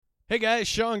Hey guys,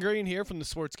 Sean Green here from the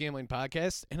Sports Gambling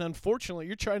Podcast, and unfortunately,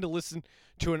 you're trying to listen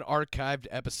to an archived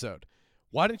episode.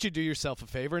 Why don't you do yourself a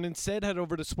favor and instead head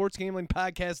over to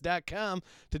sportsgamblingpodcast.com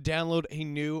to download a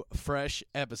new, fresh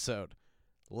episode.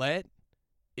 Let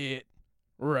it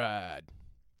ride.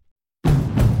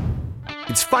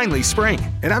 It's finally spring,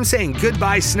 and I'm saying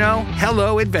goodbye snow,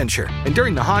 hello adventure. And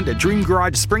during the Honda Dream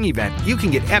Garage Spring Event, you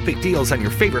can get epic deals on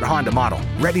your favorite Honda model.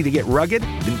 Ready to get rugged?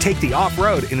 Then take the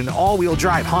off-road in an all-wheel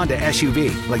drive Honda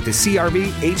SUV, like the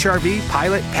CR-V, HR-V,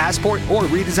 Pilot, Passport, or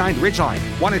redesigned Ridgeline.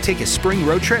 Want to take a spring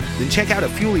road trip? Then check out a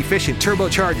fuel-efficient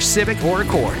turbocharged Civic or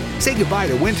Accord. Say goodbye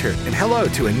to winter and hello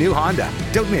to a new Honda.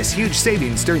 Don't miss huge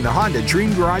savings during the Honda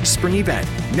Dream Garage Spring Event,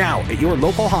 now at your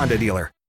local Honda dealer.